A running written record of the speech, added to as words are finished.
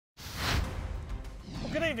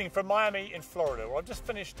Good evening from Miami in Florida, where I've just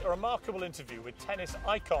finished a remarkable interview with tennis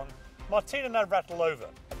icon Martina Navratilova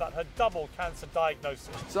about her double cancer diagnosis.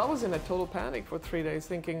 So I was in a total panic for 3 days,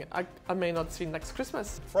 thinking I may not see next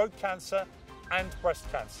Christmas. Throat cancer and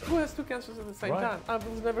breast cancer. Who has two cancers at the same time? I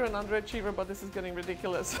was never an underachiever, but this is getting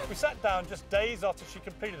ridiculous. We sat down just days after she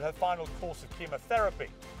completed her final course of chemotherapy.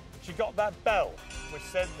 She got that bell, which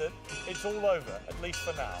said that it's all over, at least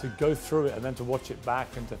for now. To go through it and then to watch it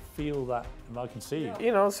back and to feel that, and I can see you.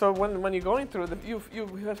 You know, so when you're going through it, you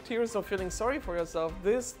have tears of feeling sorry for yourself.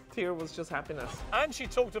 This tear was just happiness. And she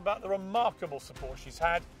talked about the remarkable support she's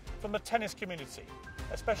had from the tennis community,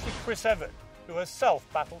 especially Chris Evert, who herself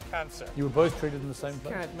battled cancer. You were both treated in the same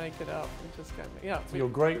place? Can't make it up. You just can't. Yeah. So your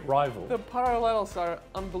great rival. The parallels are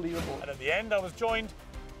unbelievable. And at the end, I was joined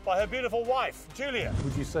by her beautiful wife, Julia.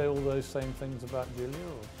 Would you say all those same things about Julia?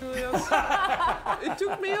 Or? Julia, it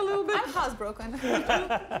took me a little bit. I'm housebroken.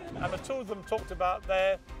 And the two of them talked about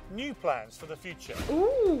their new plans for the future.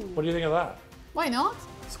 Ooh. What do you think of that? Why not?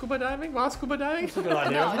 Scuba diving? Well, scuba diving? That's a good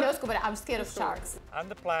idea. No, scuba. I'm scared of sharks. And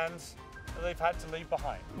the plans that they've had to leave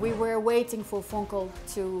behind. We were waiting for a phone call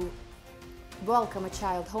to welcome a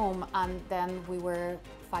child home, and then we were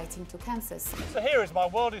fighting two cancers. So here is my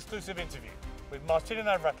world-exclusive interview with Martina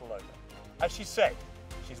Navratilova. As she said,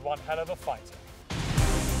 she's one hell of a fighter.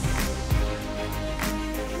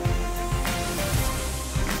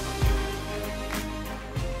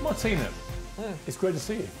 Martina, it's great to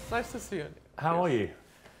see you. Nice to see you. How are you?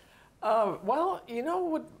 Well, you know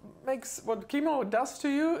what chemo does to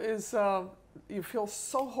you is you feel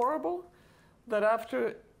so horrible that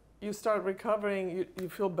after you start recovering, you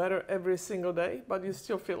feel better every single day, but you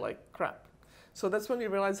still feel like crap. So that's when you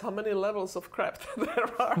realize how many levels of crap there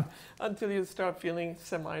are until you start feeling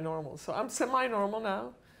semi-normal. So I'm semi-normal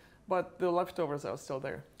now, but the leftovers are still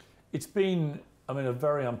there. It's been, I mean, a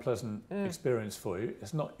very unpleasant experience for you.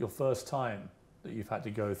 It's not your first time that you've had to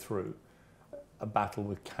go through a battle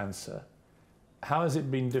with cancer. How has it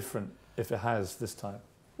been different, if it has, this time?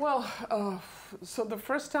 Well, so the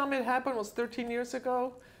first time it happened was 13 years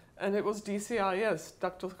ago. And it was DCIS,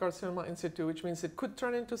 ductal carcinoma in situ, which means it could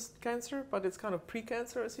turn into cancer, but it's kind of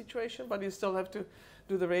pre-cancerous situation, but you still have to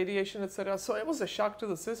do the radiation, etc. So it was a shock to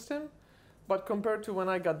the system, but compared to when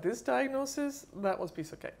I got this diagnosis, that was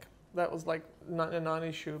piece of cake. That was like not a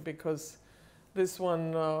non-issue, because this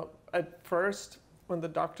one, at first, when the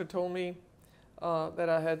doctor told me that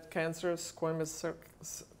I had cancer, squamous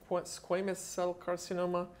cell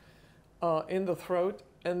carcinoma in the throat,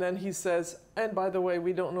 and then he says, and by the way,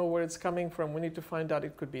 we don't know where it's coming from. We need to find out.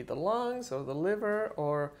 It could be the lungs or the liver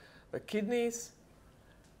or the kidneys.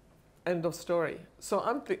 End of story.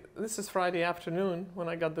 So this is Friday afternoon when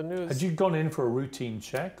I got the news. Had you gone in for a routine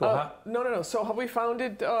check? Or No. So how we found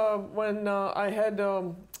it when I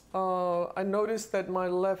noticed that my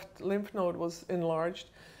left lymph node was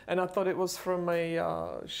enlarged, and I thought it was from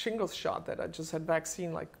a shingles shot that I just had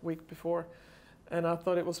vaccine like a week before. And I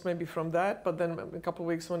thought it was maybe from that, but then a couple of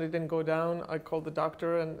weeks when it didn't go down, I called the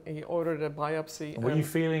doctor and he ordered a biopsy. And were you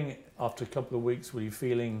feeling, after a couple of weeks, were you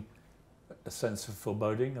feeling a sense of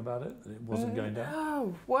foreboding about it, that it wasn't going down?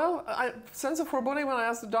 Oh, well, sense of foreboding when I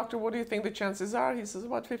asked the doctor, what do you think the chances are? He says,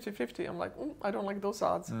 about 50-50. I'm like, I don't like those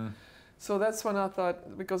odds. So that's when I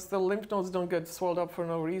thought, because the lymph nodes don't get swelled up for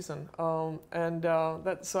no reason. So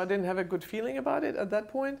I didn't have a good feeling about it at that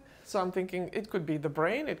point. So I'm thinking it could be the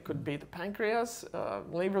brain, it could be the pancreas.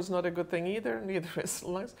 Liver's not a good thing either, neither is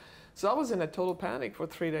lungs. So I was in a total panic for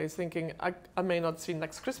 3 days, thinking I may not see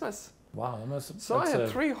next Christmas. Wow. So I had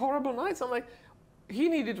 3 horrible nights. I'm like, he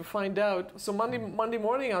needed to find out. So Monday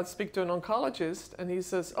morning I'd speak to an oncologist, and he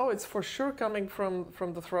says, oh, it's for sure coming from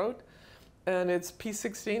the throat. And it's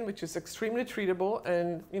P16, which is extremely treatable,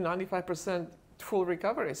 and 95% full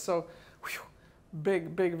recovery. So, whew,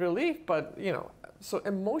 big relief. But so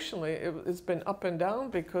emotionally, it's been up and down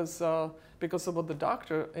because of what the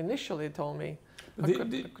doctor initially told me.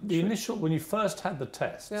 The initial, when you first had the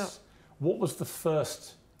tests, what was the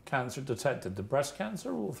first cancer detected? The breast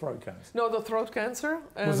cancer or the throat cancer? No, the throat cancer.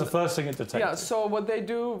 Was the first thing it detected? Yeah. So what they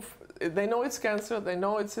do. They know it's cancer, they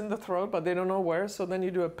know it's in the throat, but they don't know where. So then you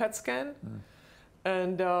do a PET scan,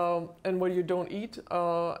 and where you don't eat,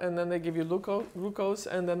 and then they give you glucose,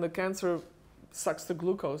 and then the cancer sucks the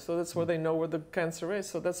glucose. So that's where they know where the cancer is.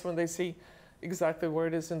 So that's when they see exactly where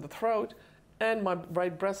it is in the throat, and my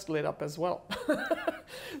right breast lit up as well.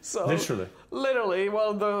 So literally,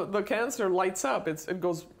 well, the cancer lights up. It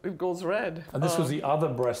goes red. And this was the other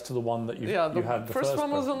breast to the one that you had the first one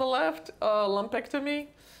was on the left, lumpectomy.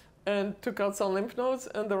 And took out some lymph nodes,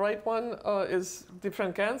 and the right one is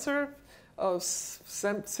different cancer,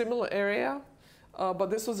 similar area, But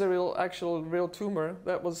this was a real tumor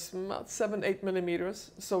that was 7-8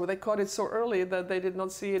 millimeters. So they caught it so early that they did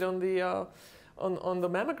not see it on the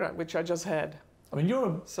mammogram, which I just had. I mean,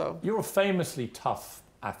 you're a famously tough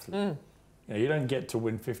athlete. You know, you don't get to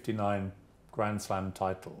win 59 Grand Slam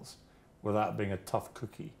titles without being a tough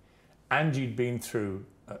cookie. And you'd been through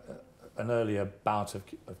an earlier bout of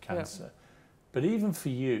cancer. Yeah. But even for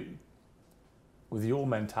you, with your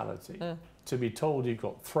mentality, to be told you've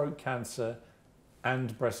got throat cancer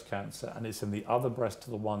and breast cancer, and it's in the other breast to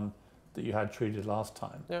the one that you had treated last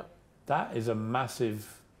time, that is a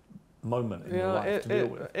massive moment in your life to deal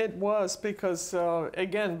with. It was, because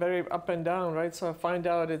again, very up and down, right? So I find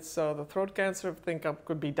out it's the throat cancer. I think I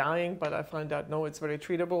could be dying, but I find out no, it's very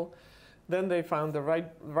treatable. Then they found the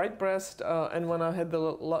right breast, and when I had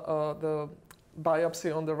the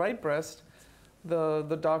biopsy on the right breast,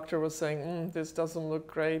 the doctor was saying, this doesn't look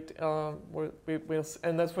great.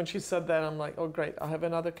 And that's when she said that, I'm like, oh great, I have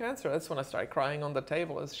another cancer. That's when I started crying on the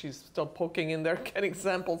table as she's still poking in there, getting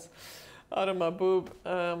samples out of my boob.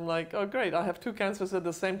 I'm like, oh great, I have two cancers at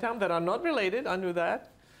the same time that are not related. I knew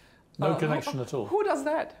that. No connection at all. Who does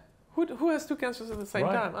that? Who has two cancers at the same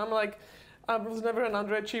time? I'm like, I was never an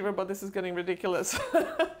underachiever, but this is getting ridiculous.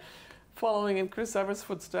 Following in Chris Everett's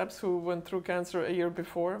footsteps, who went through cancer a year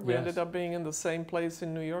before. We ended up being in the same place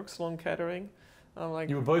in New York, Sloan Kettering. I'm like,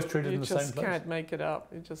 you were both treated in the same place? You just can't make it up.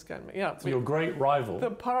 You just can't make it up. So your great rival.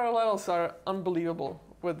 The parallels are unbelievable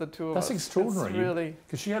with the two of us. That's extraordinary. It's really.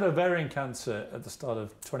 Because she had ovarian cancer at the start of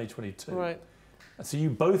 2022. Right. And so you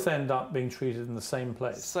both end up being treated in the same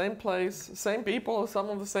place. Same place, same people, some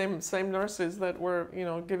of the same nurses that were, you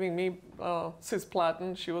know, giving me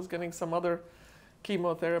cisplatin. She was getting some other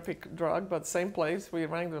chemotherapy drug, but same place. We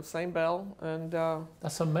rang the same bell, and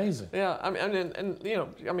that's amazing. Yeah, I mean, and you know,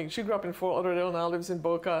 I mean, she grew up in Fort Lauderdale, now lives in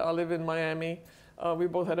Boca. I live in Miami. We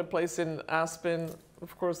both had a place in Aspen.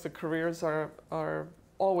 Of course, the careers are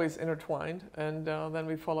always intertwined, and then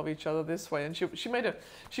we follow each other this way. And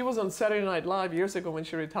she was on Saturday Night Live years ago when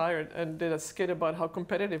she retired and did a skit about how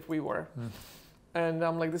competitive we were. And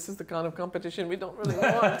I'm like, this is the kind of competition we don't really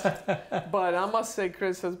want. But I must say,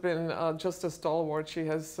 Chris has been just a stalwart. She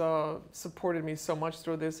has supported me so much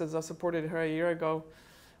through this, as I supported her a year ago.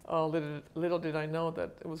 Little did I know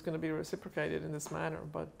that it was going to be reciprocated in this manner,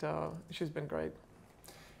 but she's been great.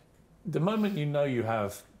 The moment you know you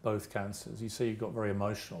have both cancers, you say you got very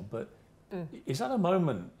emotional, but is that a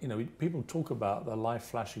moment, you know, people talk about their life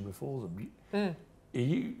flashing before them.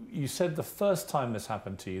 You said the first time this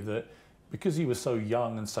happened to you that because you were so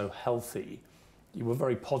young and so healthy, you were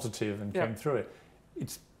very positive and came through it.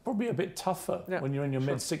 It's probably a bit tougher when you're in your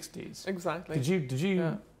mid-60s. Exactly. Did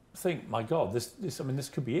you think, my God, this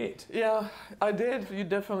could be it? Yeah, I did. You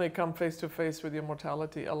definitely come face to face with your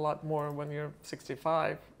mortality a lot more when you're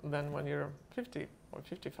 65 than when you're 50 or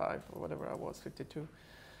 55 or whatever I was, 52.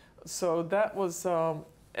 So that was,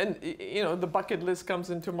 and you know, the bucket list comes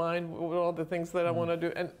into mind with all the things that I want to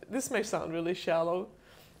do. And this may sound really shallow,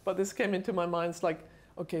 but this came into my mind. It's like,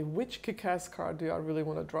 okay, which kick-ass car do I really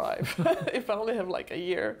want to drive if I only have like a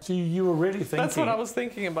year? So you were really thinking... That's what I was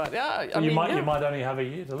thinking about, yeah. So you might only have a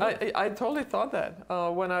year to live. I totally thought that.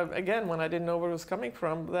 When I didn't know where it was coming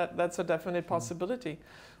from, that's a definite possibility.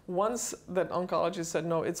 Once that oncologist said,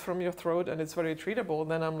 no, it's from your throat and it's very treatable,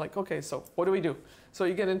 then I'm like, okay, so what do we do? So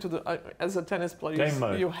you get into the, as a tennis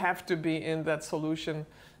player, you have to be in that solution.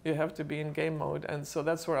 You have to be in game mode. And so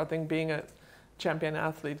that's where I think being a champion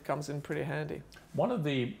athlete comes in pretty handy. One of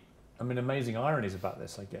the, amazing ironies about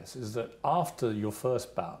this, I guess, is that after your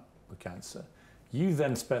first bout with cancer, you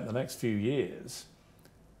then spent the next few years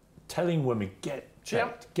telling women, get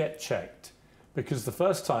checked, get checked. Because the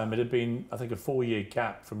first time it had been, I think, a 4-year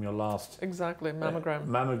gap from your last... Exactly, mammogram.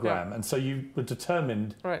 Mammogram. And so you were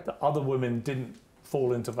determined that other women didn't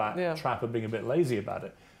fall into that trap of being a bit lazy about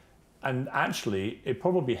it. And actually, it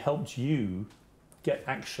probably helped you get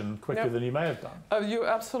action quicker than you may have done. You're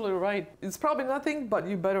absolutely right. It's probably nothing, but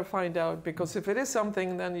you better find out, because if it is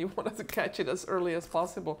something, then you want to catch it as early as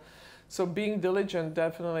possible. So being diligent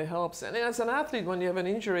definitely helps. And as an athlete, when you have an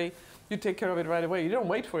injury, you take care of it right away. You don't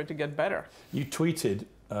wait for it to get better. You tweeted,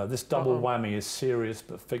 this double whammy is serious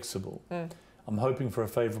but fixable. I'm hoping for a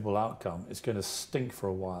favourable outcome. It's going to stink for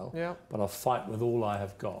a while, but I'll fight with all I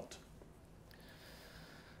have got.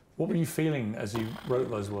 What were you feeling as you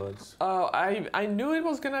wrote those words? I knew it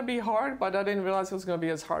was going to be hard, but I didn't realize it was going to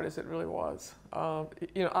be as hard as it really was.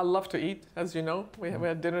 You know, I love to eat, as you know. We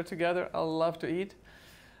had dinner together. I love to eat.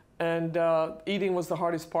 And eating was the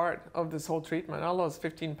hardest part of this whole treatment. I lost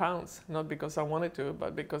 15 pounds, not because I wanted to,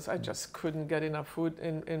 but because I just couldn't get enough food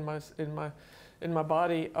in my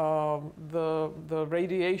body. The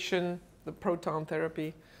radiation the proton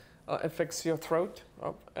therapy affects your throat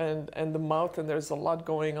and the mouth, and there's a lot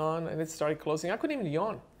going on, and it started closing. I couldn't even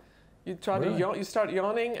yawn. You try to yawn, you start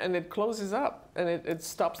yawning, and it closes up, and it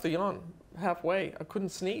stops the yawn halfway. I couldn't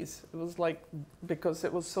sneeze. It was like, because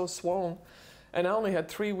it was so swollen. And I only had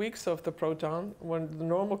 3 weeks of the proton, when the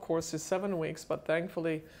normal course is 7 weeks, but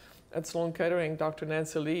thankfully at Sloan Kettering, Dr.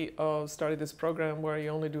 Nancy Lee started this program where you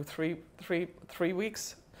only do three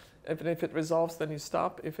weeks. If it resolves, then you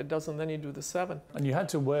stop. If it doesn't, then you do the 7. And you had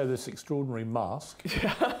to wear this extraordinary mask.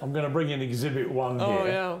 Yeah. I'm going to bring in Exhibit 1 here. Oh,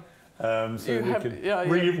 yeah. So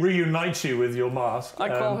we can reunite you with your mask. I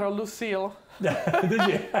call her Lucille. Did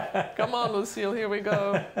you? Come on, Lucille, here we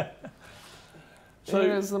go. So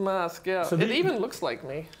here's the mask, yeah. So it even looks like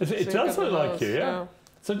me. It does look like you, yeah.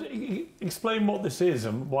 So explain what this is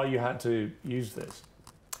and why you had to use this.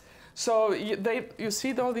 So you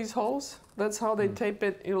see all these holes? That's how they tape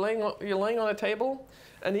it. You're laying on a table,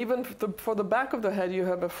 and even for the back of the head, you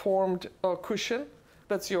have a formed cushion.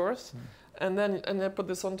 That's yours. And then they put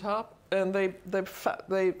this on top, and they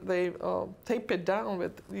tape it down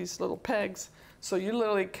with these little pegs. So you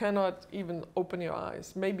literally cannot even open your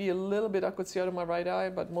eyes. Maybe a little bit I could see out of my right eye,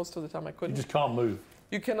 but most of the time I couldn't. You just can't move.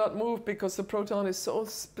 You cannot move because the proton is so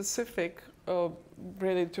specific,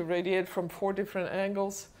 really, to radiate from 4 different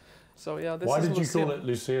angles. So yeah, this is Lucille. Why did you call it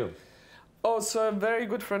Lucille? Oh, so a very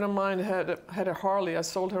good friend of mine had a Harley. I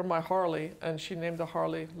sold her my Harley, and she named the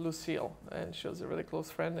Harley Lucille. And she was a really close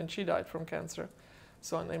friend, and she died from cancer.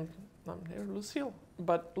 So I named her Lucille.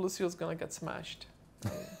 But Lucille's gonna get smashed.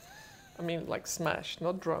 I mean, like smashed,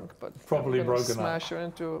 not drunk, but probably broken up. Smash her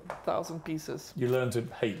into 1,000 pieces. You learn to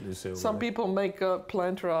hate Lucille. Some people make a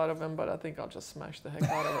planter out of him, but I think I'll just smash the heck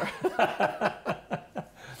out of her.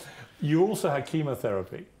 You also had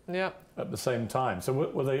chemotherapy. Yeah. At the same time. So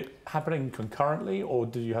were they happening concurrently, or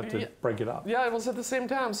did you have to break it up? Yeah, it was at the same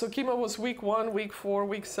time. So chemo was week 1, week 4,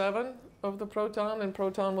 week 7 of the proton, and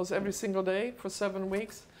proton was every single day for 7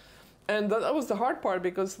 weeks. And that was the hard part,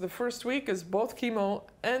 because the first week is both chemo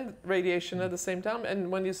and radiation at the same time.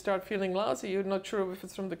 And when you start feeling lousy, you're not sure if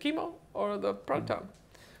it's from the chemo or the proton.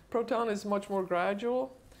 Proton is much more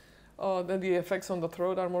gradual. Then the effects on the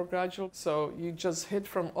throat are more gradual. So you just hit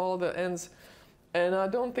from all the ends. And I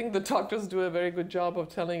don't think the doctors do a very good job of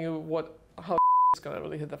telling you how it's going to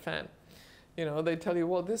really hit the fan. You know, they tell you,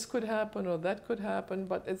 well, this could happen or that could happen,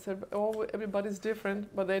 but everybody's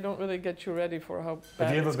different, but they don't really get you ready for how bad it's going to be.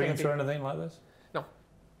 Have you ever been through anything like this? No.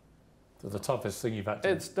 So the toughest thing you've had to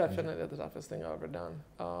do? It's definitely the toughest thing I've ever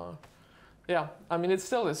done. Yeah, I mean, it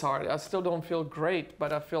still is hard. I still don't feel great,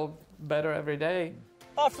 but I feel better every day.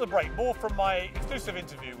 After the break, more from my exclusive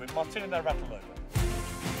interview with Martina Navratilova.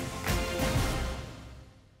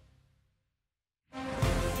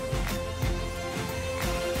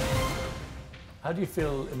 How do you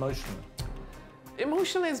feel emotionally?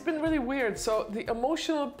 Emotionally, it's been really weird. So the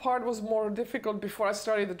emotional part was more difficult before I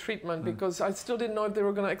started the treatment, because I still didn't know if they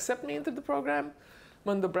were going to accept me into the program.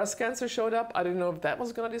 When the breast cancer showed up, I didn't know if that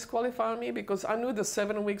was going to disqualify me, because I knew the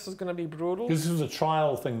 7 weeks was going to be brutal. This was a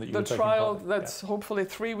trial thing that you were taking part in. The trial, that's hopefully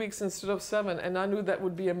 3 weeks instead of 7, and I knew that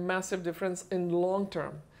would be a massive difference in long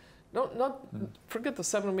term. Forget the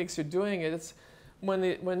 7 weeks you're doing it. It's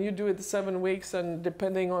when you do it 7 weeks, and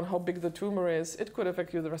depending on how big the tumor is, it could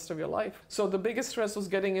affect you the rest of your life. So the biggest stress was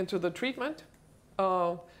getting into the treatment,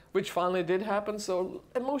 which finally did happen. So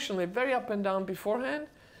emotionally, very up and down beforehand.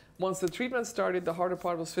 Once the treatment started, the harder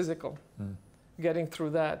part was physical, getting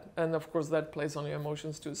through that. And of course, that plays on your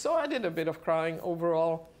emotions too. So I did a bit of crying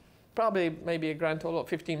overall, probably maybe a grand total of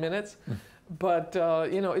 15 minutes. But,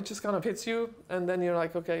 you know, it just kind of hits you. And then you're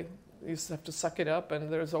like, okay, you just have to suck it up.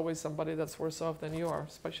 And there's always somebody that's worse off than you are,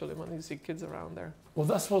 especially when you see kids around there. Well,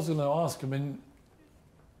 that's what I was going to ask. I mean,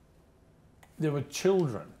 there were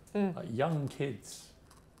children, like young kids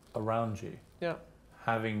around you. Yeah.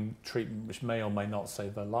 Having treatment which may or may not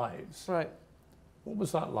save their lives. Right. What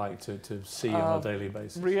was that like to see on a daily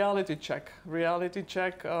basis? Reality check.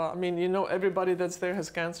 I mean, you know, everybody that's there has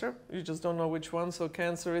cancer. You just don't know which one. So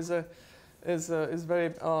cancer is very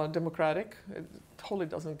democratic. It totally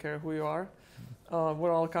doesn't care who you are.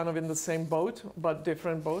 We're all kind of in the same boat, but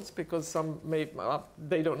different boats, because some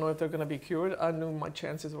they don't know if they're going to be cured. I knew my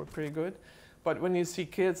chances were pretty good. But when you see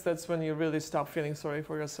kids, that's when you really stop feeling sorry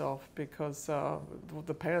for yourself, because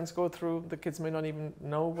the parents go through, the kids may not even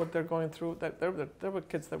know what they're going through. There were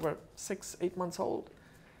kids that were 6, 8 months old,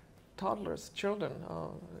 toddlers, children,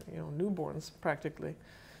 you know, newborns practically.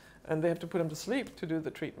 And they have to put them to sleep to do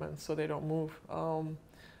the treatment so they don't move.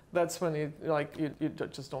 That's when you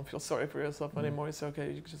just don't feel sorry for yourself anymore. You say,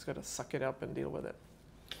 okay, you just got to suck it up and deal with it.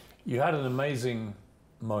 You had an amazing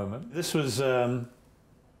moment. This was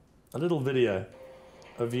a little video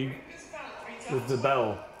of you with the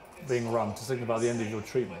bell being rung to signify the end of your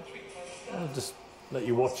treatment. I'll just let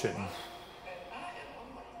you watch it.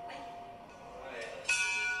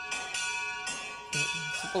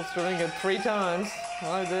 Supposed to ring it 3 times.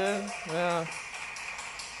 I did, yeah.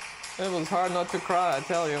 It was hard not to cry, I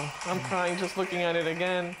tell you. I'm crying just looking at it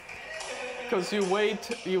again. Because you wait,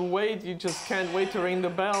 you just can't wait to ring the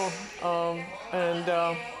bell.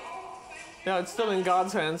 Yeah, it's still in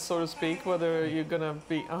God's hands, so to speak, whether you're gonna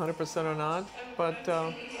be 100% or not. But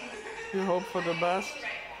you hope for the best.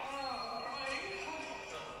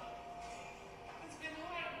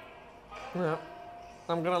 Yeah,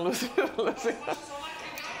 I'm gonna lose it.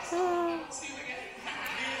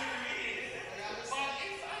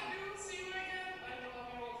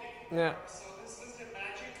 Yeah. So this was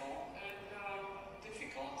magical and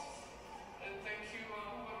difficult. And thank you,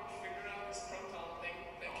 whoever figured out this proton thing.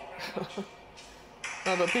 Thank you very much.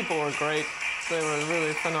 No, the people were great. They were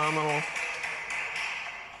really phenomenal.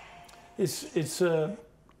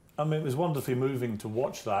 I mean, it was wonderfully moving to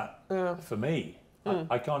watch that for me.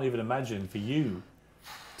 I can't even imagine for you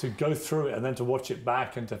to go through it and then to watch it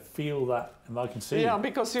back and to feel that, and I can see. Yeah,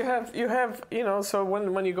 because you have, you know, so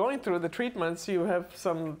when you're going through the treatments, you have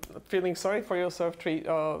some feeling sorry for yourself,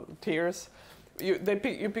 tears. You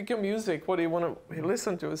pick your music, what do you want to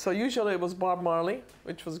listen to? So usually it was Bob Marley,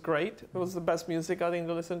 which was great. It was the best music I think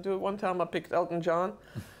to listen to. One time I picked Elton John,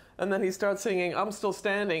 and then he started singing "I'm Still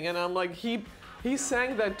Standing," and I'm like, he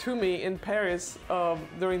sang that to me in Paris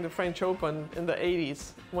during the French Open in the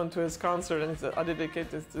 80s. Went to his concert and he said, I dedicate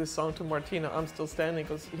this song to Martina, I'm Still Standing,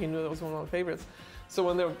 because he knew that was one of my favorites. So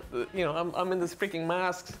when they're, you know, I'm in this freaking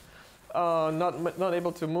mask, not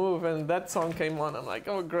able to move, and that song came on, I'm like,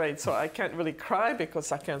 oh great. So I can't really cry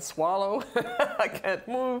because I can't swallow, I can't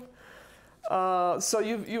move. So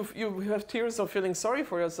you have tears of feeling sorry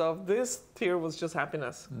for yourself. This tear was just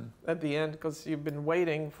happiness at the end, because you've been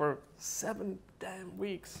waiting for 7 damn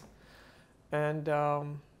weeks. And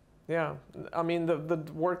yeah, I mean, the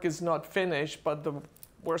work is not finished, but the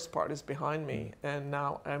worst part is behind me. And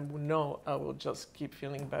now I know I will just keep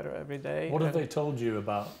feeling better every day. What have they told you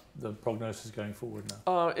about the prognosis going forward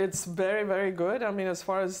now? It's very, very good. I mean, as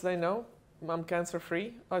far as they know, I'm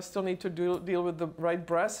cancer-free. I still need to deal with the right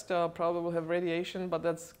breast. Probably will have radiation, but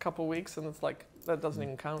that's a couple weeks, and it's like, that doesn't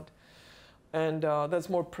even count. And that's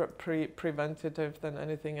more preventative than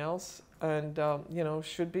anything else. And you know,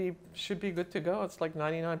 should be good to go. It's like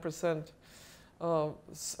 99%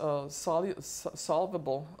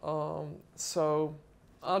 solvable. So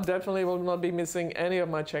I definitely will not be missing any of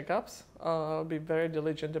my checkups. I'll be very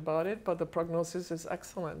diligent about it. But the prognosis is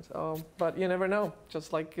excellent. But you never know.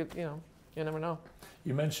 Just like you know, you never know.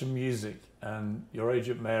 You mentioned music, and your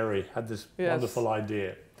agent Mary had this wonderful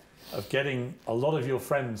idea of getting a lot of your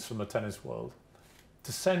friends from the tennis world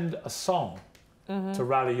to send a song to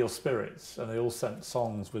rally your spirits, and they all sent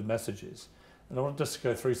songs with messages. And I want just to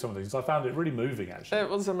go through some of these. I found it really moving, actually. It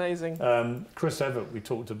was amazing. Chris Evert, we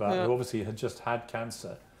talked about, who obviously had just had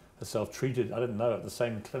cancer herself, treated, I didn't know, at the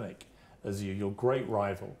same clinic as you, your great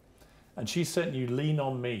rival. And she sent you Lean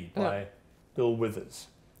On Me by Bill Withers,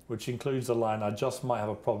 which includes the line, I just might have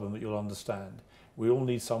a problem that you'll understand. We all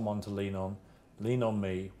need someone to lean on. Lean on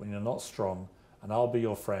me when you're not strong, and I'll be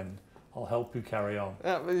your friend. I'll help you carry on.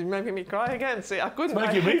 You're making me cry again. See, I couldn't.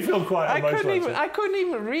 It's making me feel quite emotional. I couldn't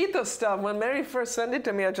even read the stuff. When Mary first sent it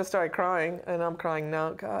to me, I just started crying, and I'm crying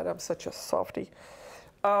now. God, I'm such a softie.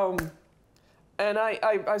 And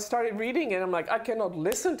I started reading it. I'm like, I cannot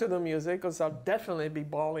listen to the music because I'll definitely be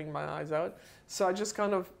bawling my eyes out. So I just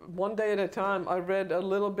kind of, one day at a time, I read a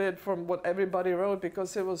little bit from what everybody wrote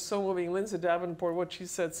because it was so moving. Lindsay Davenport, what she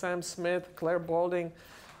said, Sam Smith, Claire Balding,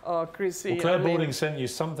 Chrissy. Well, Claire Balding sent you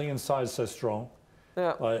Something Inside So Strong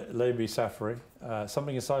by Labi Safari.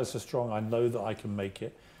 Something Inside So Strong, I Know That I Can Make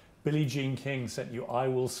It. Billie Jean King sent you I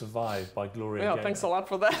Will Survive by Gloria Gaynor. Thanks a lot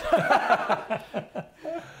for that.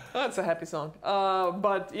 That's a happy song.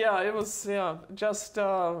 But yeah, it was, just...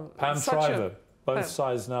 Pam Shriver, Both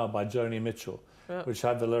Sides Now by Joni Mitchell, which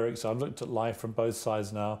had the lyrics, I've looked at life from both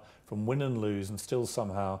sides now, from win and lose, and still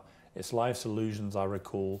somehow, it's life's illusions I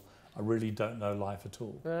recall. I really don't know life at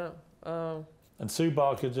all. And Sue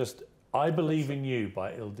Barker just, I Believe in You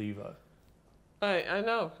by Il Divo. I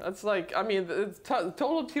know. It's like, I mean, it's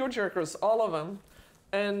total tearjerkers, all of them.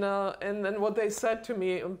 And then what they said to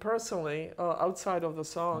me personally, outside of the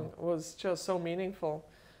song, was just so meaningful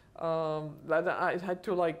that I had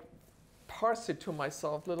to like parse it to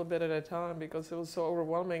myself a little bit at a time because it was so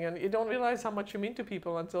overwhelming. And you don't realize how much you mean to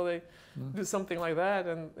people until they do something like that.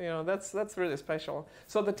 And you know, that's really special.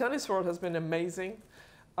 So the tennis world has been amazing.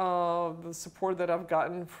 The support that I've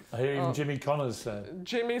gotten. I hear even Jimmy Connors said.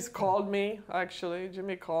 Jimmy's called me, actually.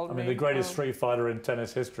 Jimmy called me. I mean, the greatest street fighter in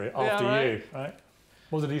tennis history after you, right?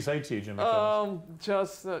 What did he say to you, Jimmy Connors?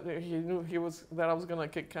 Just that he knew that I was gonna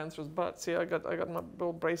kick cancer's butt. See, I got my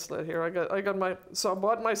little bracelet here. I got my. So I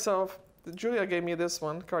bought myself. Julia gave me this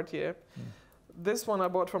one, Cartier. This one I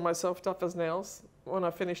bought for myself, tough as nails. When I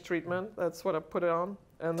finished treatment, that's what I put it on.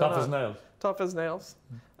 And Tough as nails. Tough as nails.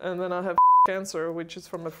 And then I have cancer, which is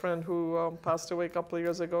from a friend who passed away a couple of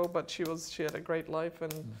years ago, but she had a great life,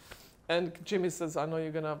 and Jimmy says, I know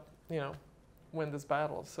you're gonna, win this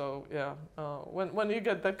battle. So yeah, when you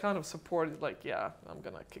get that kind of support, it's like, yeah, I'm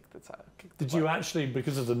gonna kick this out. Did you actually,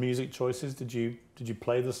 because of the music choices, did you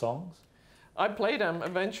play the songs? I played them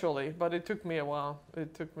eventually, but it took me a while. I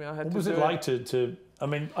had to. What was it like to? I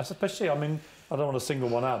mean, especially, I don't want to single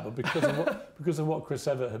one out, but because of what Chris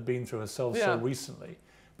Evert had been through herself so recently.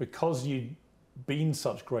 Because you'd been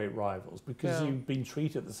such great rivals, because you'd been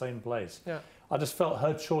treated at the same place. Yeah. I just felt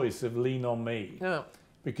her choice of Lean on Me,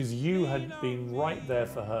 because you had been right there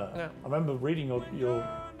for her. Yeah. I remember reading your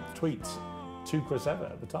tweets to Chris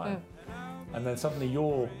Evert at the time, and then suddenly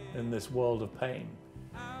you're in this world of pain,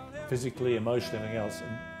 physically, emotionally, everything else,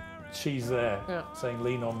 and she's there saying,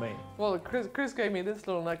 Lean on me. Well, Chris gave me this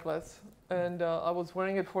little necklace. And I was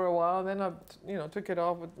wearing it for a while. Then I, took it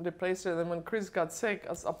off, replaced it. And then when Chris got sick,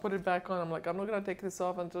 I put it back on. I'm like, I'm not gonna take this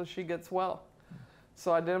off until she gets well.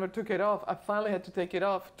 So I never took it off. I finally had to take it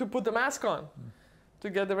off to put the mask on, to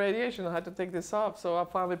get the radiation. I had to take this off. So I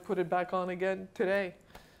finally put it back on again today.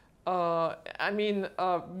 Even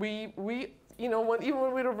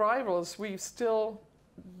when we were rivals, we still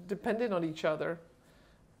depended on each other.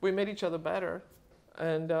 We made each other better.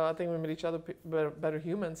 And I think we made each other better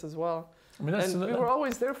humans as well. I mean, we were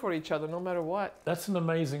always there for each other, no matter what. That's an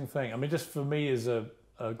amazing thing. I mean, just for me as a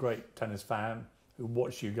great tennis fan who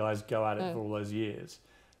watched you guys go at it for all those years,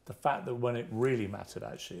 the fact that when it really mattered,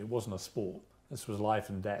 actually, it wasn't a sport. This was life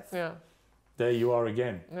and death. Yeah. There you are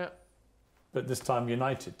again. Yeah. But this time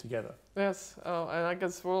united together. Yes. And I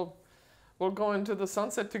guess we'll go into the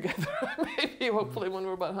sunset together, maybe, hopefully, when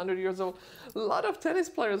we're about 100 years old. A lot of tennis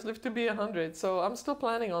players live to be 100, so I'm still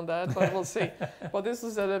planning on that, but we'll see. But this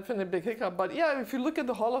is a definitely big hiccup. But yeah, if you look at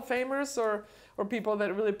the Hall of Famers or people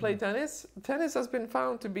that really play tennis has been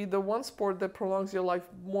found to be the one sport that prolongs your life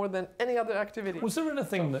more than any other activity. Was there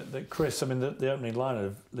anything that Chris, I mean, the opening line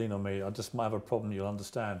of Lean on Me, I just might have a problem you'll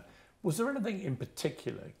understand. Was there anything in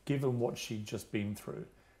particular, given what she'd just been through,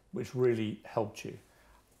 which really helped you?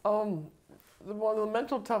 The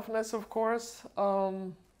mental toughness, of course. I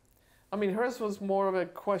mean, hers was more of a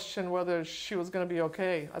question whether she was going to be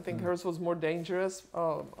okay. I think hers was more dangerous,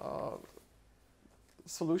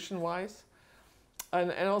 solution-wise.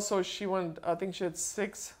 And also she went, I think she had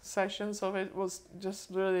 6 sessions of it, was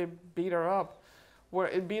just really beat her up. Where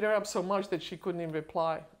it beat her up so much that she couldn't even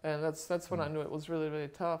reply. And that's when I knew it was really, really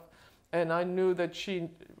tough. And I knew that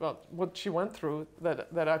what she went through,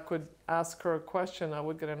 that I could ask her a question, I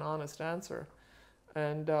would get an honest answer.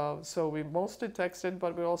 And so we mostly texted,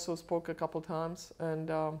 but we also spoke a couple times. And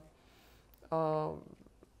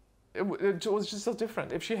it was just so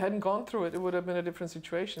different. If she hadn't gone through it, it would have been a different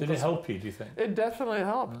situation. Did it help you, do you think? It definitely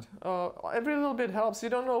helped. Every little bit helps. You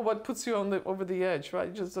don't know what puts you over the edge,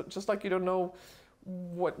 right? Just like you don't know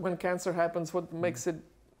when cancer happens, what makes it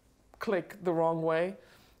click the wrong way.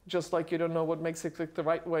 Just like you don't know what makes it click the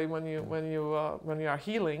right way when you are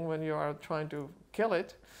healing, when you are trying to kill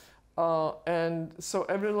it. And so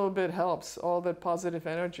every little bit helps, all that positive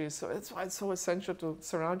energy. So that's why it's so essential to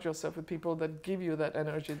surround yourself with people that give you that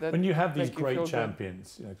energy. That when you have these great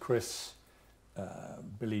champions, Chris,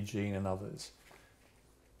 Billie Jean and others,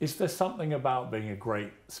 is there something about being a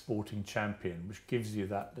great sporting champion which gives you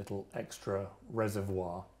that little extra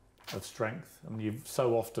reservoir of strength? I mean, you've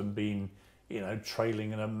so often been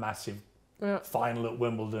trailing in a massive final at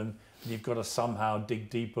Wimbledon, and you've got to somehow dig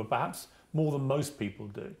deeper, perhaps more than most people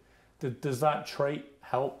do. Does that trait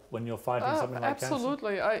help when you're fighting something like cancer?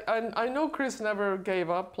 Absolutely. I know Chris never gave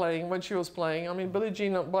up playing when she was playing. I mean, Billie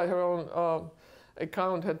Jean, by her own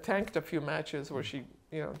account, had tanked a few matches where she,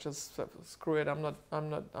 just said, screw it, I'm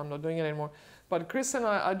not doing it anymore. But Chris and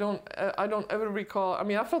I don't ever recall. I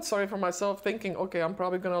mean, I felt sorry for myself, thinking, okay, I'm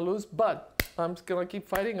probably gonna lose, but I'm gonna keep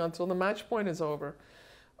fighting until the match point is over.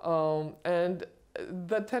 And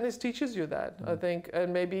the tennis teaches you that, I think,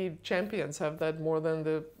 and maybe champions have that more than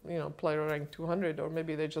the player ranked 200, or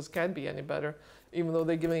maybe they just can't be any better, even though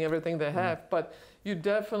they're giving everything they have. But you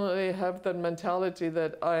definitely have that mentality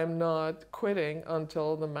that I am not quitting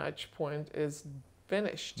until the match point is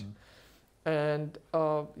finished. and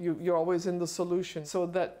you're always in the solution. So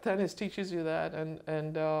that tennis teaches you that,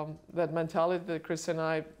 and that mentality that Chris and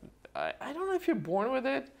I don't know if you're born with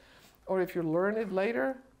it or if you learn it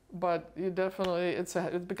later, but you definitely,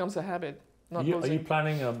 it becomes a habit. Are you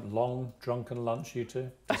planning a long drunken lunch, you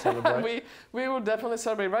two, to celebrate? we will definitely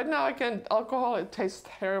celebrate. Right now, alcohol, it tastes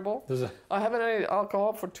terrible. I haven't had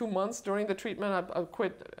alcohol for 2 months. During the treatment, I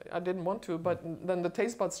quit. I didn't want to, but then the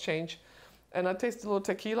taste buds change. And I tasted a little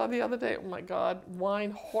tequila the other day. Oh my God,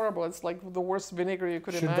 wine, horrible. It's like the worst vinegar you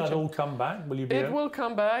could imagine. Should that all come back? Will you be It will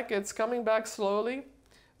come back. It's coming back slowly.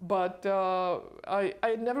 But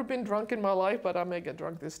I'd never been drunk in my life, but I may get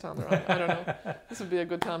drunk this time around. I don't know. This would be a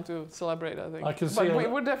good time to celebrate, I think.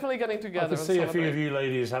 We're definitely getting together. I can see a few of you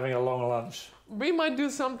ladies having a long lunch. We might do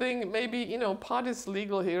something, maybe, pot is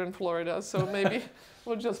legal here in Florida, so maybe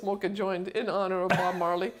we'll just smoke a joint in honor of Bob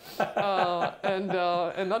Marley and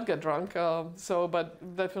not get drunk.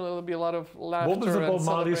 But definitely there'll be a lot of laughter. What was the Bob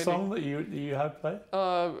Marley song that you had played?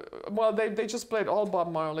 Well, they just played all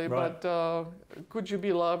Bob Marley, right. But Could You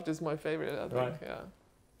Be Loved is my favorite, I think. Right. Yeah.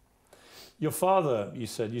 Your father, you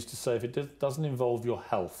said, used to say, if it doesn't involve your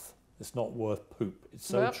health, it's not worth poop. It's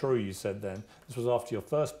so true, you said then. This was after your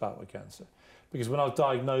first bout with cancer. Because when I was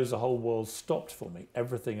diagnosed, the whole world stopped for me.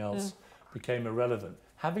 Everything else became irrelevant.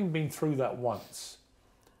 Having been through that once,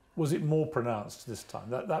 was it more pronounced this time?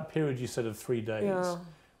 That period you said of 3 days,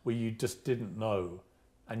 where you just didn't know,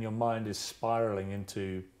 and your mind is spiraling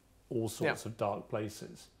into all sorts of dark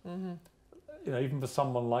places. Mm-hmm. Even for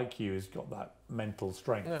someone like you who's got that mental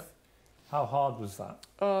strength. Yeah. How hard was that?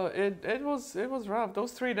 It was rough.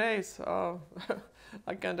 Those 3 days, I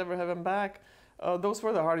can't ever have them back. Those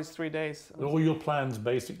were the hardest 3 days. All your plans,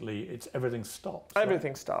 basically, everything stops. Right?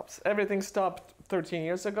 Everything stops. Everything stopped 13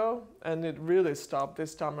 years ago, and it really stopped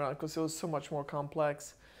this time around because it was so much more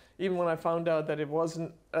complex. Even when I found out that it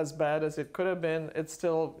wasn't as bad as it could have been, it's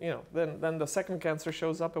still, then the second cancer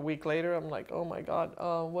shows up a week later. I'm like, oh my God,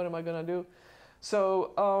 what am I gonna do?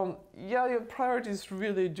 So your priorities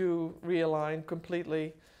really do realign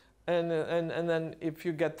completely, and then if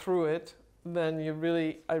you get through it, then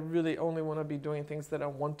I really only want to be doing things that I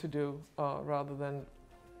want to do rather than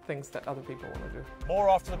things that other people want to do. More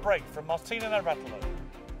after the break from Martina Navratilova.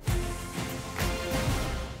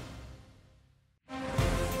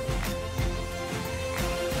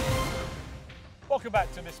 Welcome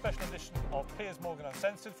back to this special edition of Piers Morgan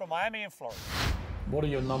Uncensored from Miami in Florida. What are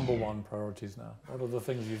your number one priorities now? What are the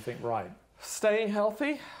things you think right? Staying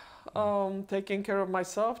healthy, taking care of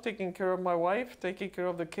myself, taking care of my wife, taking care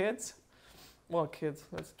of the kids. Well, kids,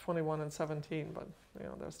 it's 21 and 17, but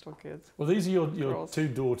they're still kids. Well, these are your two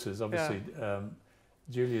daughters, obviously,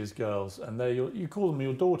 Julia's girls, and you call them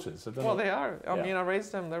your daughters. Well, they are. I mean, I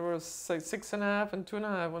raised them. They were 6.5 and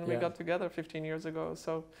 2.5 when we got together 15 years ago.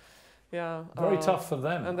 So, yeah. Very tough for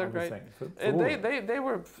them, and they're great. They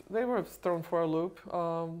were thrown for a loop.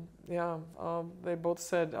 They both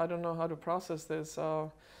said, I don't know how to process this,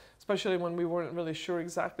 especially when we weren't really sure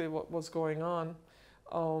exactly what was going on.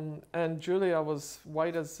 And Julia was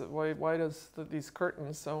white as these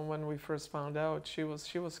curtains. So when we first found out, she was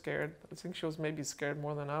scared. I think she was maybe scared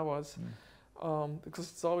more than I was,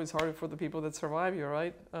 because it's always harder for the people that survive you,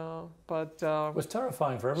 right? It was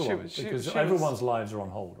terrifying for everyone because everyone's lives are on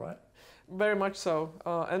hold, right? Very much so.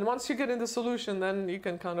 And once you get in the solution, then you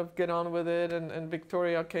can kind of get on with it. And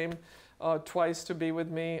Victoria came twice to be with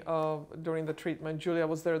me during the treatment. Julia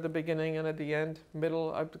was there at the beginning and at the end,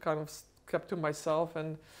 middle. I kind of kept to myself,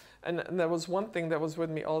 and there was one thing that was with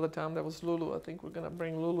me all the time. That was Lulu. I think we're gonna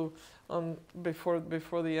bring Lulu on before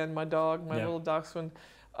the end. My dog, my little dachshund.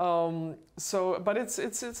 But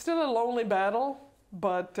it's still a lonely battle.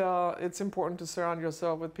 But it's important to surround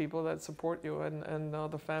yourself with people that support you, and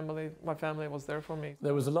the family. My family was there for me.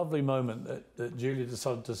 There was a lovely moment that Julia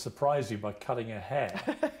decided to surprise you by cutting her hair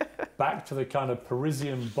back to the kind of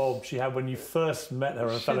Parisian bob she had when you first met her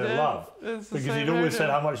and fell in love. Because you'd always said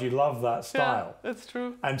how much you loved that style. Yeah, it's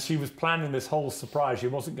true. And she was planning this whole surprise. She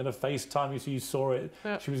wasn't going to FaceTime you so you saw it.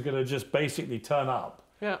 Yeah. She was going to just basically turn up.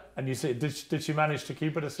 Yeah. And you said, did she manage to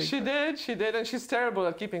keep it a secret? She did, and she's terrible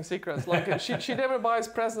at keeping secrets. Like she never buys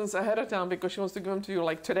presents ahead of time because she wants to give them to you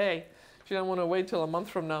like today. She doesn't want to wait till a month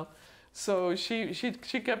from now. So she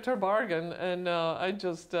kept her bargain, and I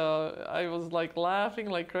was like laughing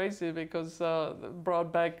like crazy because it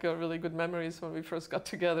brought back really good memories when we first got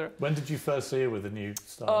together. When did you first see her with the new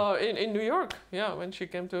style? In New York, yeah. When she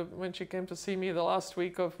came to see me the last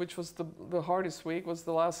week of, which was the hardest week, was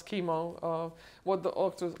the last chemo. What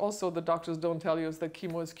the doctors don't tell you is that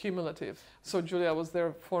chemo is cumulative. So Julia was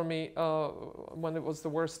there for me when it was the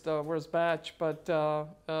worst batch, but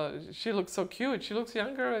she looks so cute. She looks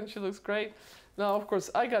younger and she looks great. Now, of course,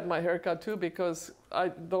 I got my hair cut too because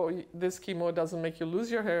though this chemo doesn't make you lose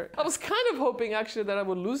your hair, I was kind of hoping actually that I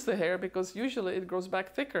would lose the hair because usually it grows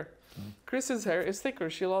back thicker. Chris's hair is thicker.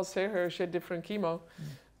 She lost her hair. She had different chemo.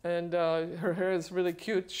 And her hair is really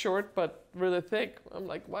cute, short, but really thick. I'm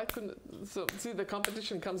like, why couldn't it? So, see, the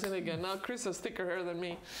competition comes in again. Now Chris has thicker hair than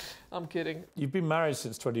me. I'm kidding. You've been married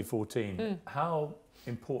since 2014. How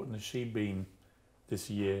important has she been this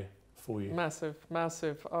year for you? Massive,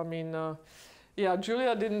 massive. I mean, yeah,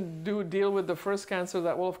 Julia didn't deal with the first cancer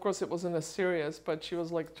that well. Of course, it wasn't as serious, but she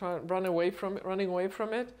was like running away from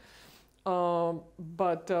it.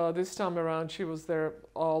 But this time around, she was there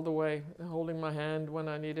all the way, holding my hand when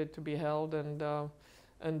I needed to be held, and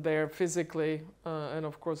there physically, and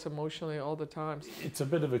of course emotionally all the time. It's a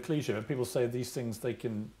bit of a cliche, but people say these things, they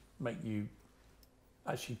can make you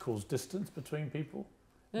actually cause distance between people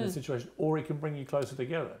in a situation, or it can bring you closer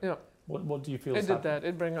together. Yeah. What do you feel? It did that.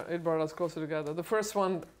 It brought us closer together. The first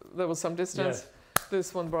one, there was some distance. Yes.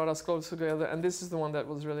 This one brought us closer together, and this is the one that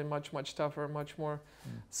was really much, much tougher, much more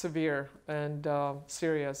severe and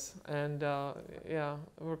serious. And yeah,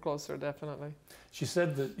 we're closer, definitely. She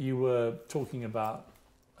said that you were talking about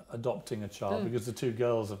adopting a child because the two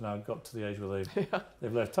girls have now got to the age where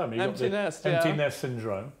they've left home. Empty nest, empty nest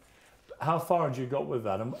syndrome. How far had you got with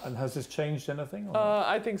that, and has this changed anything? Or not?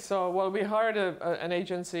 I think so. Well, we hired an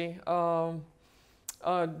agency.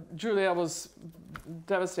 Julia was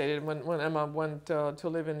devastated when Emma went to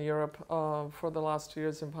live in Europe for the last 2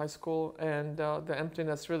 years in high school, and the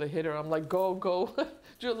emptiness really hit her. I'm like, go, go.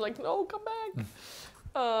 Julia's like, no, come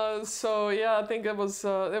back. So yeah, I think it was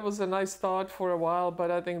a nice thought for a while,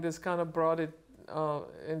 but I think this kind of brought it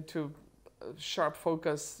into sharp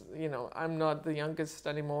focus. You know, I'm not the youngest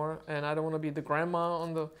anymore, and I don't want to be the grandma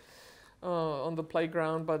on the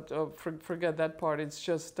playground, but forget that part. It's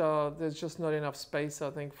just there's just not enough space, I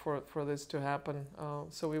think, for this to happen.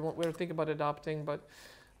 So we're thinking about adopting, but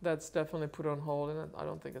that's definitely put on hold, and I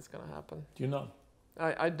don't think it's going to happen. Do you know?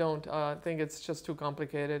 I don't. I think it's just too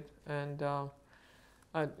complicated, and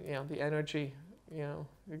you know, the energy. You know,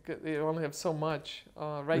 you only have so much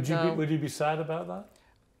right now. Would you be sad about that?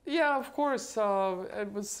 Yeah, of course.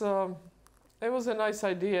 It was a nice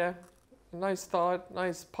idea. Nice thought,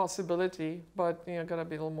 nice possibility, but you know, gotta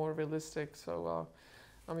be a little more realistic. So,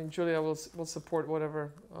 I mean, Julia will support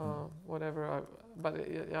whatever. But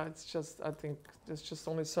yeah, it's just, I think there's just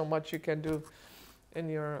only so much you can do with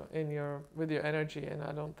your energy, and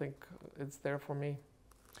I don't think it's there for me.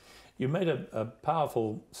 You made a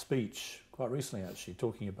powerful speech quite recently, actually,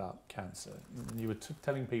 talking about cancer. You were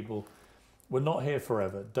telling people, we're not here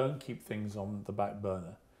forever. Don't keep things on the back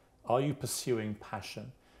burner. Are you pursuing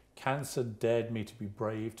passion? Cancer dared me to be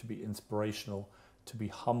brave, to be inspirational, to be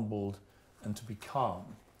humbled, and to be calm.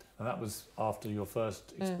 And that was after your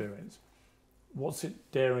first experience. What's it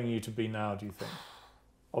daring you to be now, do you think?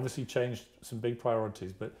 Obviously changed some big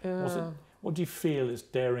priorities, but what do you feel it's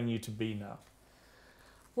daring you to be now?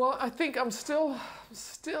 Well, I think I'm still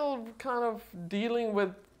kind of dealing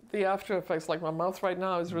with the after effects. Like my mouth right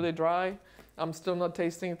now is really dry. I'm still not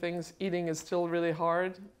tasting things. Eating is still really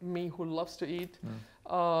hard. Me who loves to eat.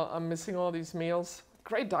 I'm missing all these meals.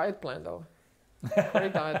 Great diet plan, though.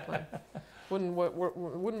 Great diet plan.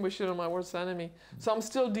 Wouldn't wish it on my worst enemy. So I'm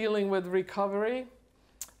still dealing with recovery.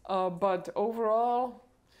 But overall,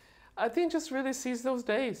 I think just really seize those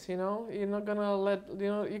days, you know. You're not going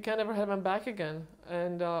to you can't ever have them back again.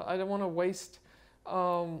 And I don't want to waste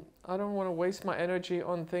my energy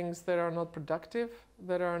on things that are not productive,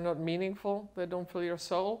 that are not meaningful, that don't fill your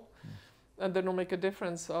soul. And they don't make a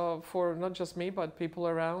difference for not just me, but people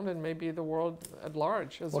around and maybe the world at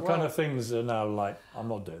large as well. What kind of things are now like, I'm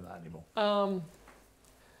not doing that anymore?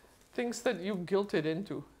 Things that you guilted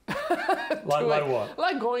into. like what?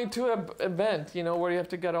 Like going to an event, you know, where you have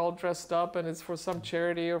to get all dressed up and it's for some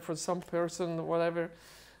charity or for some person or whatever.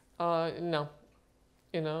 No.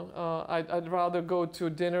 You know, I'd rather go to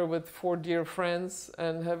dinner with 4 dear friends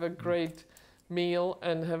and have a great meal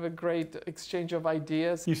and have a great exchange of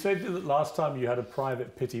ideas. You said that last time you had a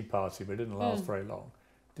private pity party, but it didn't last very long.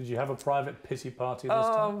 Did you have a private pity party this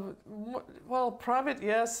time? Well, private,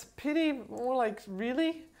 yes. Pity, more like,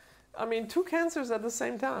 really? I mean, 2 cancers at the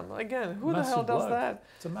same time. Again, who the hell does that?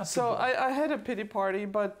 It's a massive So blow. I had a pity party,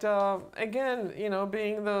 but again, you know,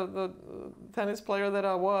 being the tennis player that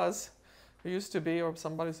I was, used to be, or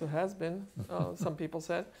somebody who has been, some people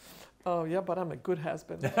said. Oh, yeah, but I'm a good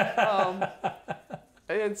husband.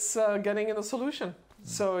 It's getting in a solution.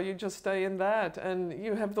 So you just stay in that. And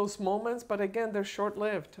you have those moments, but again, they're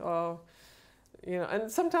short-lived. You know, and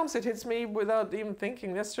sometimes it hits me without even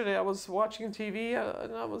thinking. Yesterday, I was watching TV,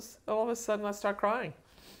 and all of a sudden, I start crying.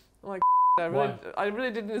 I'm like, I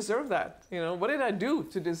really didn't deserve that. You know, what did I do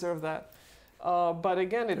to deserve that? But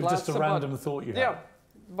again, it lasts just a random thought you had. Yeah,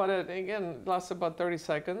 but again, it lasts about 30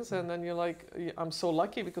 seconds, and then you're like, I'm so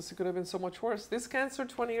lucky because it could have been so much worse. This cancer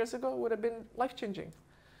 20 years ago would have been life-changing.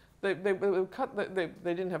 They cut. They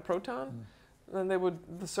didn't have proton. And they would,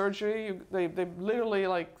 the surgery, they literally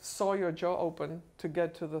like saw your jaw open to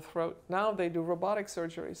get to the throat. Now they do robotic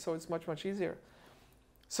surgery, so it's much, much easier.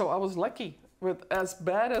 So I was lucky. With as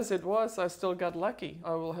bad as it was, I still got lucky.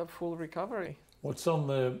 I will have full recovery. What's on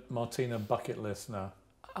the Martina bucket list now?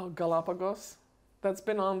 Oh, Galapagos. That's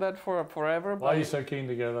been on that for forever. Why are you so keen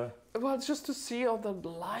to go there? Well, it's just to see all that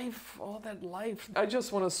life. I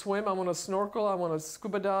just want to swim, I want to snorkel, I want to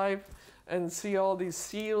scuba dive, and see all these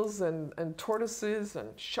seals and tortoises and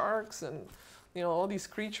sharks and, you know, all these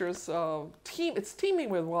creatures. It's teeming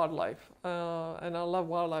with wildlife, and I love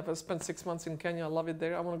wildlife. I spent 6 months in Kenya. I love it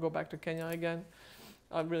there. I want to go back to Kenya again.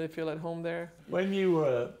 I really feel at home there. When you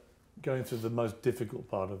were going through the most difficult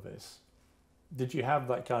part of this, did you have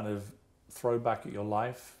that kind of throwback at your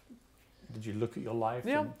life? Did you look at your life?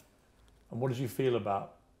 Yeah. And what did you feel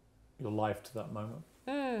about your life to that moment?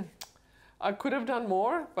 I could have done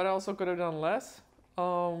more, but I also could have done less.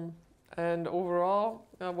 And overall,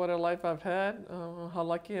 what a life I've had. How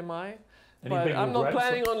lucky am I? But I'm not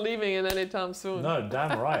planning on leaving it anytime soon. No,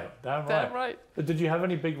 damn right. Damn right. Damn right. But did you have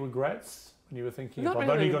any big regrets when you were thinking, I've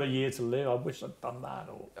only got a year to live, I wish I'd done that?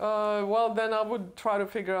 Or well, then I would try to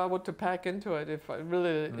figure out what to pack into it. If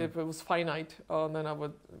if it was finite, then I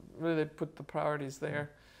would really put the priorities there.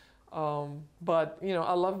 But you know,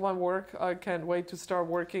 I love my work. I can't wait to start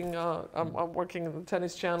working. I'm working in the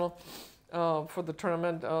tennis channel for the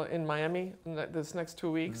tournament in Miami this next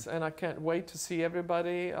 2 weeks, and I can't wait to see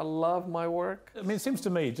everybody. I love my work. I mean, it seems to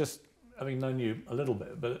me, just having known you a little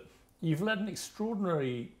bit, but you've led an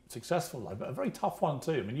extraordinary, successful life, but a very tough one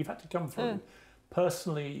too. I mean, you've had to come through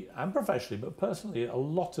personally and professionally, but personally a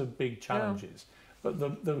lot of big challenges. But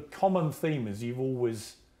the common theme is you've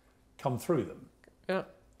always come through them. Yeah.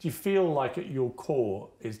 Do you feel like at your core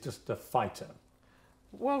is just a fighter?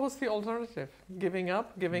 Well, what's the alternative? Giving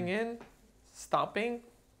up, giving in, stopping?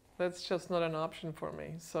 That's just not an option for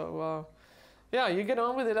me. So, yeah, you get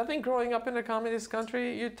on with it. I think growing up in a communist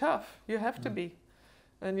country, you're tough. You have to be.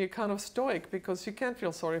 And you're kind of stoic because you can't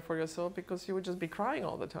feel sorry for yourself because you would just be crying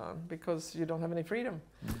all the time because you don't have any freedom.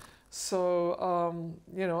 So,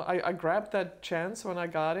 you know, I grabbed that chance when I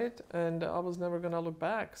got it, and I was never going to look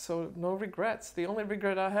back. So no regrets. The only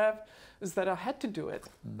regret I have is that I had to do it,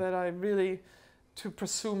 that I really, to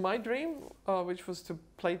pursue my dream, which was to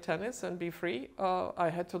play tennis and be free, I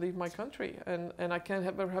had to leave my country. And I can't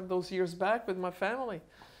ever have those years back with my family.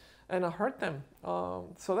 And I hurt them.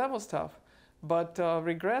 So that was tough. But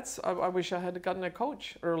regrets, I wish I had gotten a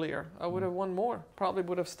coach earlier. I would have won more. Probably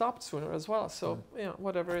would have stopped sooner as well. So, you know,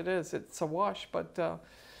 whatever it is, it's a wash. But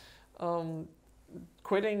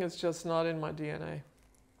quitting is just not in my DNA.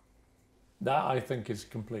 That, I think, is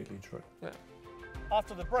completely true. Yeah.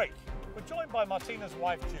 After the break, we're joined by Martina's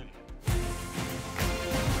wife, Julia.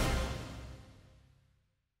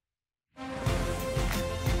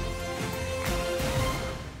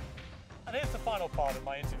 And here's the final part of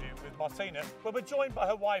my interview with Martina, where we're joined by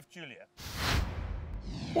her wife, Julia.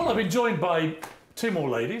 Well, I've been joined by two more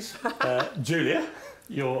ladies, Julia,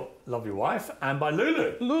 your lovely wife, and by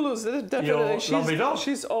Lulu. Lulu's definitely, your lovely dog.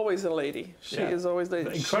 She's always a lady. She is always a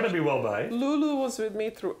lady. Incredibly well behaved. Lulu was with me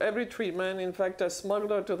through every treatment. In fact, I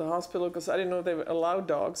smuggled her to the hospital because I didn't know they allowed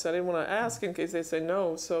dogs. I didn't want to ask in case they say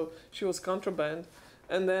no, so she was contraband.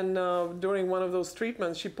 And then during one of those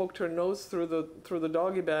treatments, she poked her nose through the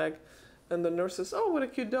doggy bag. And the nurse says, "Oh, what a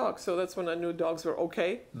cute dog." So that's when I knew dogs were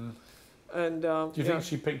okay. And do you think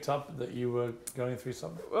she picked up that you were going through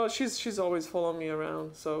something? Well, she's always following me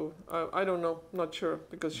around, so I don't know, not sure,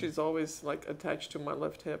 because she's always like attached to my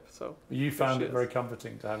left hip. So you found it very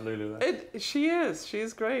comforting to have Lulu there.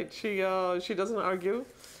 She's great. She doesn't argue,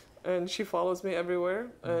 and she follows me everywhere,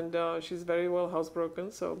 and she's very well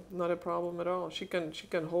housebroken, so not a problem at all. She can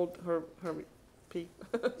hold her pee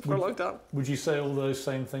for a long time. Would you say all those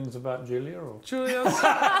same things about Julia? Or? Julia,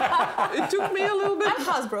 it took me a little bit. I'm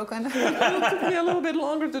housebroken. It took me a little bit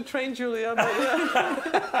longer to train Julia, but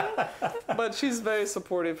yeah. But she's very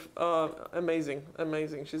supportive. Amazing.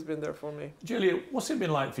 She's been there for me. Julia, what's it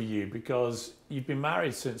been like for you? Because you've been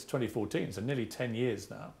married since 2014, so nearly 10 years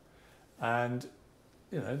now, and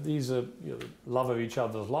you know these are the love of each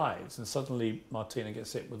other's lives, and suddenly Martina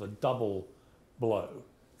gets hit with a double blow.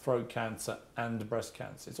 Throat cancer and breast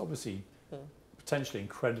cancer. It's obviously potentially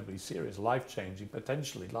incredibly serious, life-changing,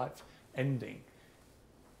 potentially life-ending.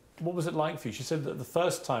 What was it like for you? She said that the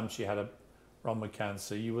first time she had a run with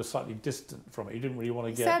cancer, you were slightly distant from it. You didn't really want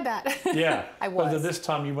to You get... said that. Yeah. I was. But this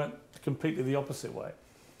time you went completely the opposite way.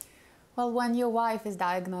 Well, when your wife is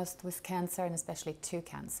diagnosed with cancer, and especially 2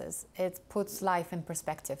 cancers, it puts life in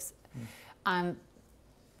perspectives. And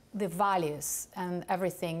the values and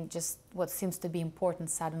everything, just what seems to be important,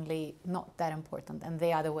 suddenly not that important, and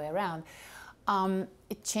the other way around.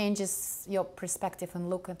 It changes your perspective and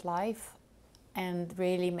look at life, and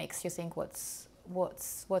really makes you think what's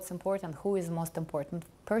important, who is the most important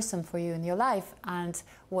person for you in your life, and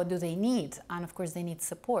what do they need. And of course they need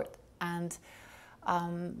support, and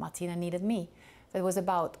Martina needed me. It was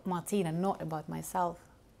about Martina, not about myself.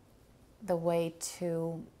 The way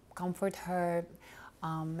to comfort her,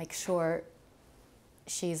 make sure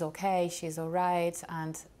she's okay, she's all right,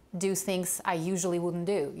 and do things I usually wouldn't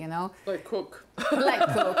do, you know? Like cook. Like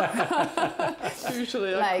cook.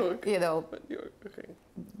 Usually I like, cook. you know, But you're cooking.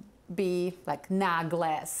 be like nag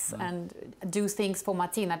less and do things for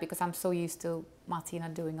Martina, because I'm so used to Martina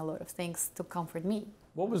doing a lot of things to comfort me.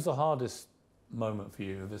 What was the hardest moment for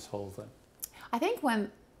you of this whole thing? I think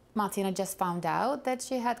when Martina just found out that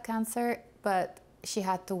she had cancer, but she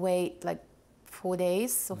had to wait like 4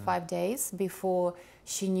 days or 5 days before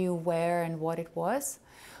she knew where and what it was.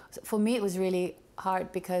 So for me, it was really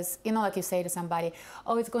hard because, you know, like you say to somebody,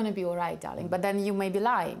 oh, it's going to be all right, darling. But then you may be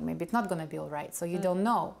lying. Maybe it's not going to be all right. So you don't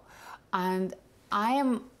know. And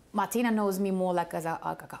Martina knows me more like as a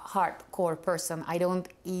hardcore person. I don't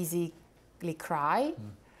easily cry.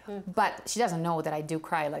 But she doesn't know that I do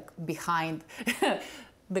cry like behind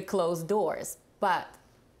the closed doors. But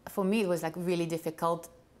for me, it was like really difficult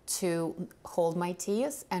to hold my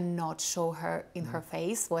tears and not show her in her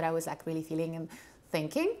face what I was like really feeling and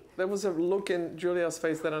thinking. There was a look in Julia's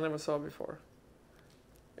face that I never saw before,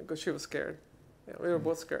 because she was scared. Yeah, we were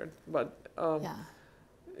both scared, but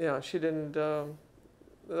she didn't.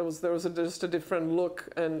 There was just a different look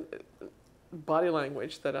and body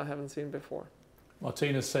language that I haven't seen before.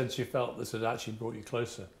 Martina said she felt this had actually brought you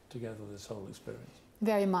closer together, this whole experience.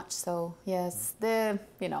 Very much so, yes.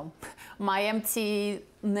 My empty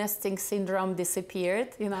nesting syndrome disappeared.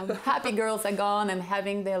 You know, happy girls are gone and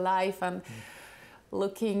having their life and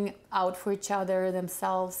looking out for each other,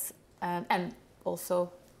 themselves, and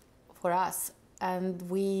also for us. And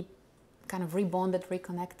we kind of rebonded,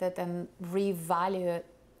 reconnected, and reevaluation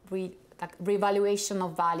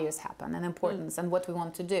of values happen and importance and what we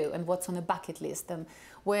want to do and what's on the bucket list and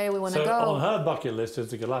where we want to go. So on her bucket list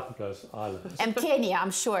is the Galapagos Islands. And Kenya,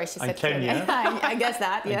 I'm sure she said. And Kenya. I guess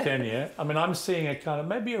that, yeah. And Kenya. I mean, I'm seeing a kind of,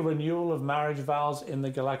 maybe a renewal of marriage vows in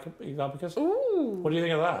the Galapagos. Ooh. What do you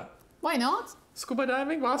think of that? Why not? Scuba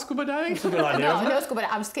diving? Wow, scuba diving? It's a good idea, isn't it? No scuba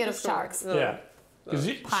diving. I'm scared of sharks. Yeah. Because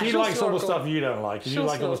she She'll likes all the snorkel. stuff you don't like, and you She'll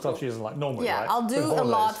like all the stuff snorkel. she doesn't like normally, Yeah, right? I'll do With a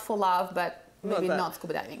lot holidays. for love, but maybe that. not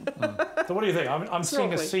scuba diving. So what do you think? I'm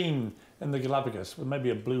seeing a Snorkeling. scene in the Galapagos with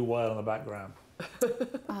maybe a blue whale in the background.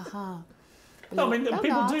 No, I mean,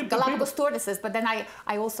 people do. Galapagos tortoises, but then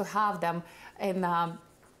I also have them in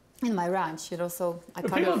my ranch. You know, so I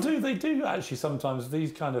But kind people of. they do actually sometimes,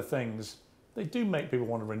 these kind of things, they do make people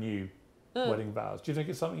want to renew wedding vows. Do you think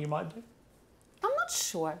it's something you might do? I'm not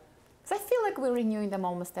sure, because I feel like we're renewing them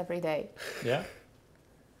almost every day. Yeah?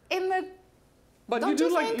 But Don't you do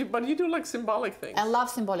you like, think? but you do like symbolic things. I love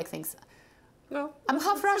symbolic things. No, I'm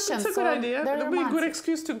half Russian, it's a so good idea. they're It'll be a good romantic.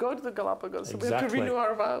 excuse to go to the Galapagos. So we have to Exactly. renew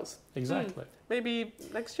our vows. Exactly. Maybe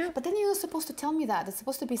next year. But then you're supposed to tell me that. It's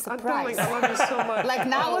supposed to be a I'm surprise. darling, I love you so much. Like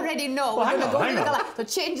now I already know Well, we're going to go hang to the on.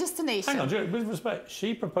 Galapagos. So change destination. Hang on, Julie, with respect,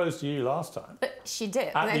 she proposed to you last time But she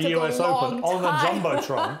did. at and it the took US a long Open on the time.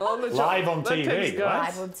 Jumbotron, On the live on That takes TV, guts. right?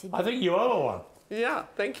 Live on TV. I think you owe her one. Yeah,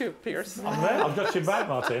 thank you, Piers. I'm there. I've got your back,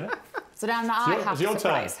 Martina. So then I have it's to your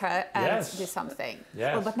surprise turn. her and Yes. do something.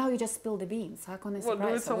 Yes. Well, but now you just spill the beans. How can I Well, do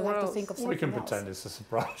surprise it her? We'll somewhere have to else. think of We something can else. pretend it's a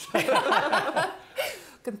surprise.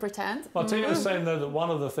 Can pretend. Martina was saying, though, that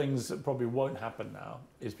one of the things that probably won't happen now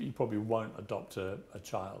is you probably won't adopt a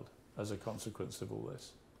child as a consequence of all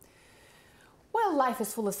this. Well, life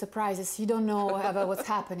is full of surprises. You don't know about what's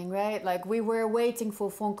happening, right? Like we were waiting for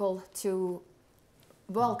a phone call to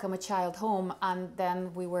welcome a child home, and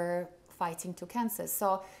then we were fighting 2 cancers.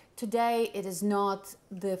 So today it is not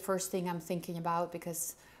the first thing I'm thinking about,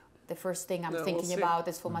 because the first thing I'm No, thinking we'll see. about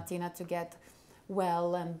is for Martina to get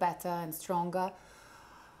well and better and stronger.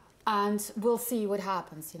 And we'll see what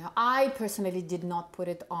happens. You know, I personally did not put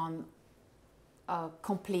it on a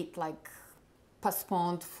complete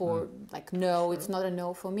postponed for no, it's not a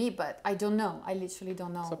no for me, but I don't know. I literally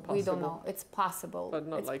don't know. So We don't possible. know. It's possible. But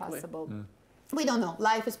not it's likely. possible. We don't know.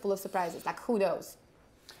 Life is full of surprises. Like who knows?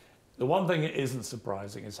 The one thing that isn't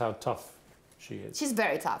surprising is how tough she is. She's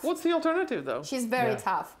very tough. What's the alternative, though? She's very Yeah.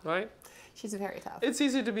 tough. Right? She's very tough. It's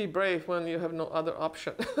easy to be brave when you have no other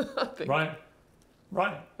option. I think. Right.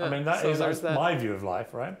 Yeah, I mean, so that's that. my view of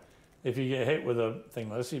life, right? If you get hit with a thing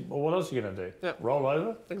like this, well, what else are you going to do? Yeah. Roll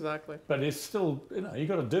over? Exactly. But it's still, you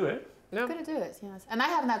got to do it. Yeah. Gonna do it, yes. And I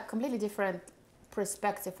have a completely different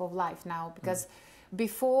perspective of life now, because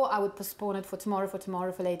before I would postpone it for tomorrow,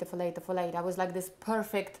 for later. I was like this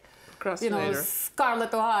perfect, Procrastinator.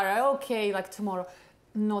 Scarlett O'Hara. Okay, like tomorrow.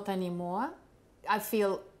 Not anymore. I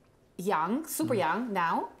feel young, super young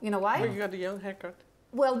now. You know why? Well, you got a young haircut.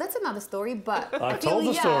 Well, that's another story, but I feel told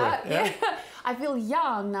the story. Yeah. I feel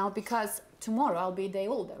young now because tomorrow I'll be a day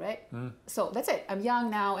older, right? So that's it. I'm young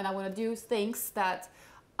now and I want to do things that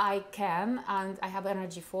I can and I have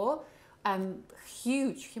energy for, and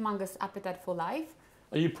humongous appetite for life.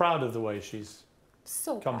 Are you proud of the way she's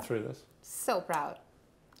So come proud. through this? So proud.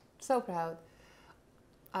 So proud.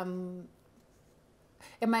 I'm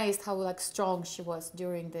amazed how strong she was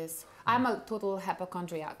during this. I'm a total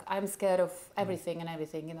hypochondriac. I'm scared of everything,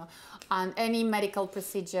 and any medical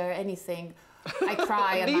procedure, anything, I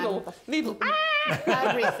cry and Needle.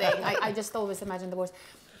 everything. I just always imagine the worst.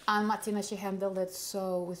 And Martina, she handled it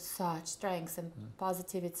with such strength and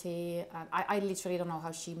positivity. And I literally don't know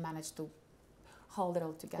how she managed to hold it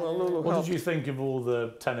all together. Well, Lulu What helped. did you think of all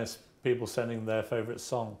the tennis people sending their favourite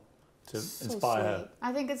song to So inspire her? sweet.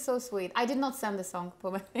 I think it's so sweet. I did not send the song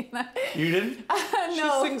for Martina. You didn't? She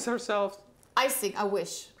No. sings herself. I sing. I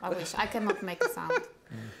wish. I cannot make a sound.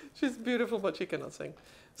 She's beautiful, but she cannot sing.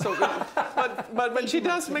 So, but when she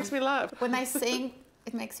does, makes me laugh. When I sing,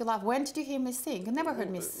 it makes you laugh. When did you hear me sing? You never heard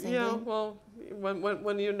me singing. Yeah, well,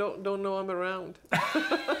 when you don't know I'm around.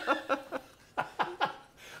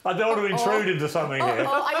 I don't want to intrude into something here.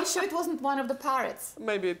 Oh, are you sure it wasn't one of the parrots?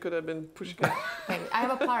 Maybe it could have been Pushkin. Maybe. I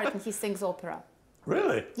have a parrot and he sings opera.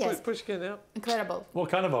 Really? Yes, Pushkin, yeah. incredible. What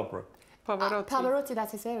kind of opera? Pavarotti. Pavarotti,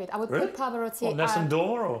 that's his favorite. I would Really? put Pavarotti. What, Nessun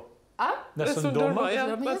Dorma or? Nessun Dorma, Dorma? yeah,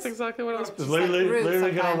 Dorma, that's yes. exactly what I was. Is Just like Lulu Ruth going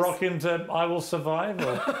to sometimes. rock into I Will Survive?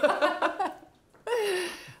 Or?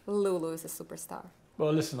 Lulu is a superstar.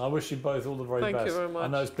 Well, listen, I wish you both all the very Thank you best. very much. I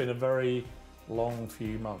know it's been a very long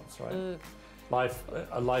few months, right?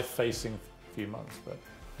 A life-facing few months, but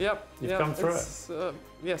Yep. You've come through it.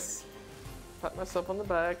 Yes. Pat myself on the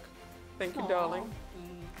back. Thank you, Aw. darling.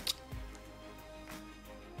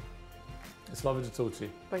 it's lovely to talk to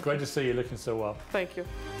you. Thank Great you. to see you looking so well. Thank you.